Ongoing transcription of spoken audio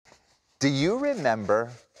Do you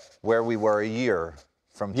remember where we were a year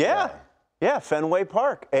from today? Yeah, Fenway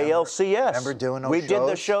Park, ALCS. Remember doing those We shows? did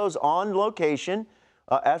the shows on location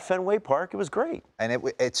at Fenway Park. It was great. And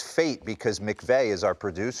it's fate because McVeigh is our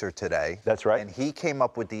producer today. That's right. And he came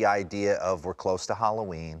up with the idea of we're close to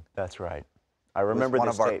Halloween. That's right. I remember one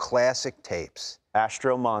this of our tape. classic tapes.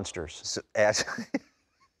 Astro Monsters. So,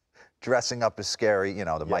 dressing up as scary, you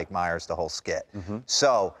know, the Mike Myers, the whole skit. Mm-hmm.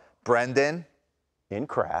 So Brendan in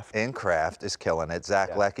craft is killing it.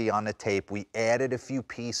 Zach Leckie on the tape. We added a few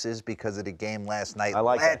pieces because of the game last night. I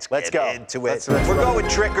like it. Let's go into it. Let's We're going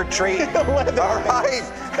trick or treat. All right.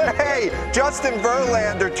 Hey, Justin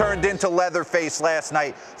Verlander turned into Leatherface last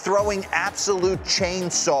night, throwing absolute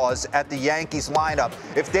chainsaws at the Yankees lineup.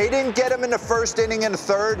 If they didn't get him in the first inning and the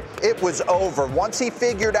third, it was over. Once he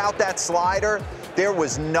figured out that slider, there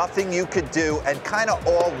was nothing you could do, and kind of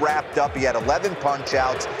all wrapped up. He had 11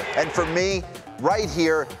 punch-outs, and for me, right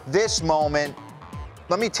here, this moment,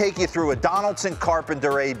 let me take you through a Donaldson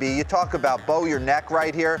Carpenter AB. You talk about bow your neck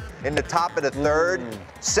right here in the top of the third.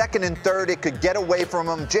 Second and third, it could get away from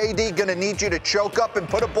him. JD gonna need you to choke up and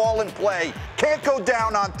put a ball in play. Can't go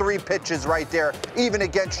down on 3 pitches right there, even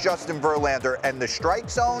against Justin Verlander. And the strike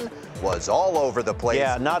zone was all over the place.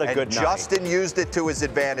 Yeah, not a good night. And Justin used it to his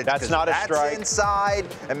advantage. That's not a strike. That's inside,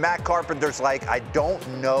 and Matt Carpenter's like, I don't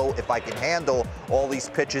know if I can handle all these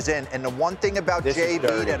pitches in. And the one thing about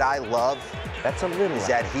JB that I love is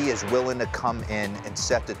that he is willing to come in and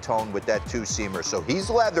set the tone with that two-seamer. So he's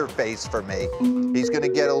Leatherface for me. He's going to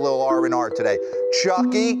get a little R&R today.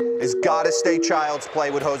 Chucky has got to stay child's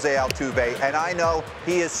play with Jose Altuve, and I know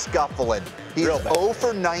he is scuffling. He's 0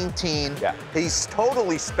 for 19. Yeah. He's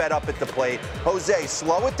totally sped up at the plate. Jose,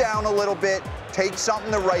 slow it down a little bit, take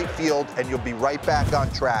something to right field, and you'll be right back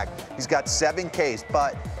on track. He's got 7 Ks,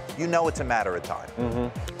 but you know it's a matter of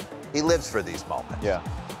time. He lives for these moments. Yeah.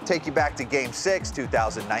 Take you back to Game 6,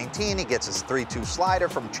 2019. He gets his 3-2 slider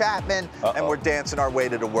from Chapman, and we're dancing our way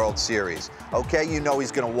to the World Series. Okay, you know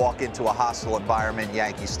he's going to walk into a hostile environment,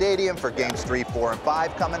 Yankee Stadium, for Games 3, 4, and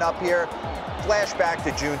 5 coming up here. Flashback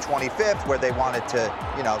to June 25th, where they wanted to,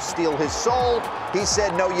 you know, steal his soul. He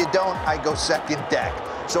said, no, you don't. I go second deck.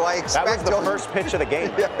 So I expect that was the first pitch of the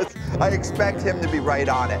game. Yes, I expect him to be right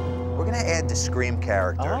on it. We're going to add the scream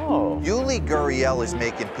character. Yuli Gurriel is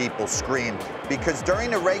making people scream because during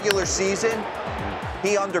the regular season,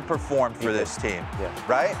 he underperformed for this team,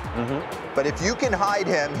 right? But if you can hide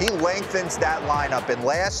him, he lengthens that lineup. And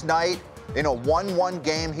last night, in a 1-1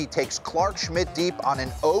 game, he takes Clark Schmidt deep on an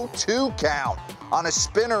 0-2 count. On a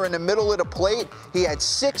spinner in the middle of the plate, he had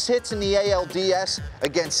 6 hits in the ALDS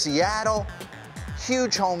against Seattle.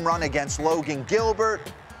 Huge home run against Logan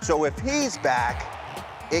Gilbert. So if he's back,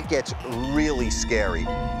 it gets really scary.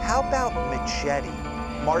 How about Machete?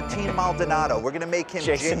 Martin Maldonado. We're going to make him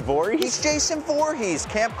Jason Voorhees? He's Jason Voorhees,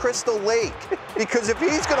 Camp Crystal Lake. Because if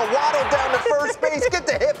he's going to waddle down to first base, get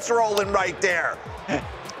the hips rolling right there.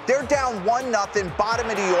 They're down 1-0, bottom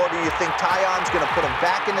of the order. You think Taillon's going to put him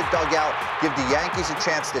back in the dugout, give the Yankees a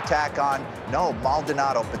chance to tack on. No,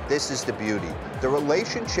 Maldonado, but this is the beauty. The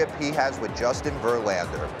relationship he has with Justin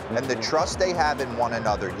Verlander and the trust they have in one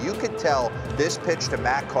another. You could tell this pitch to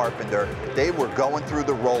Matt Carpenter, they were going through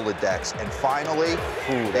the Rolodex, and finally,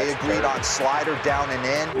 they agreed on slider down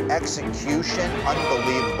and in. Execution,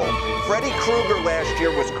 unbelievable. Freddie Krueger last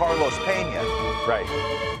year was Carlos Pena. Right.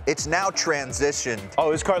 It's now transitioned.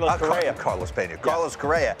 Oh, it's Carlos Correa. Carlos Pena. Carlos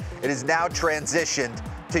Correa. It is now transitioned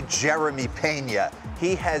to Jeremy Pena.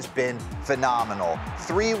 He has been phenomenal.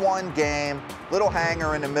 3-1 game, little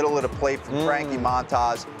hanger in the middle of the plate from Frankie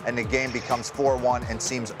Montas, and the game becomes 4-1 and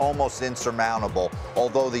seems almost insurmountable,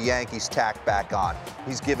 although the Yankees tack back on.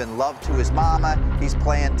 He's giving love to his mama. He's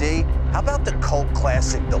playing D. How about the cult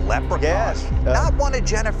classic, The Leprechaun? Yes. Not one of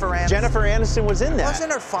Jennifer Aniston. Jennifer Aniston was in that.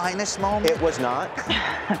 Wasn't her finest moment? It was not.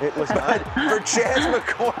 It was not. For Chaz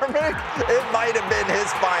McCormick, it might have been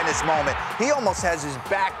his finest moment. He almost has his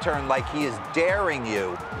back turned like he is daring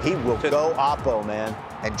you. He will go oppo, man.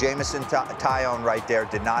 And Jameson Taillon right there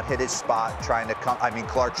did not hit his spot, trying to come,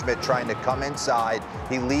 Clark Schmidt trying to come inside.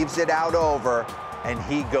 He leaves it out over, and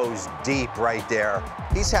he goes deep right there.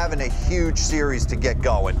 He's having a huge series to get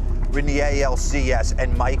going in the ALCS.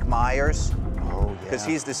 And Mike Myers, because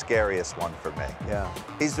he's the scariest one for me. Yeah.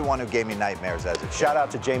 He's the one who gave me nightmares as a kid. Shout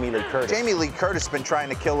out to Jamie Lee Curtis. Jamie Lee Curtis has been trying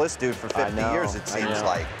to kill this dude for 50 years, it seems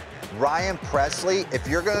like. Ryan Presley, if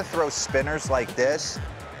you're going to throw spinners like this,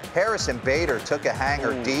 Harrison Bader took a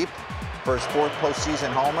hanger deep for his 4th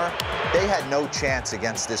postseason homer. They had no chance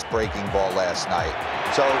against this breaking ball last night.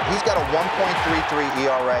 So he's got a 1.33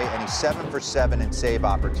 ERA, and he's 7 for 7 in save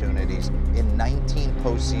opportunities in 19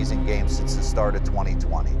 postseason games since the start of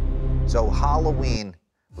 2020. So Halloween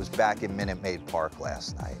was back in Minute Maid Park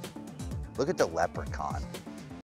last night. Look at the leprechaun.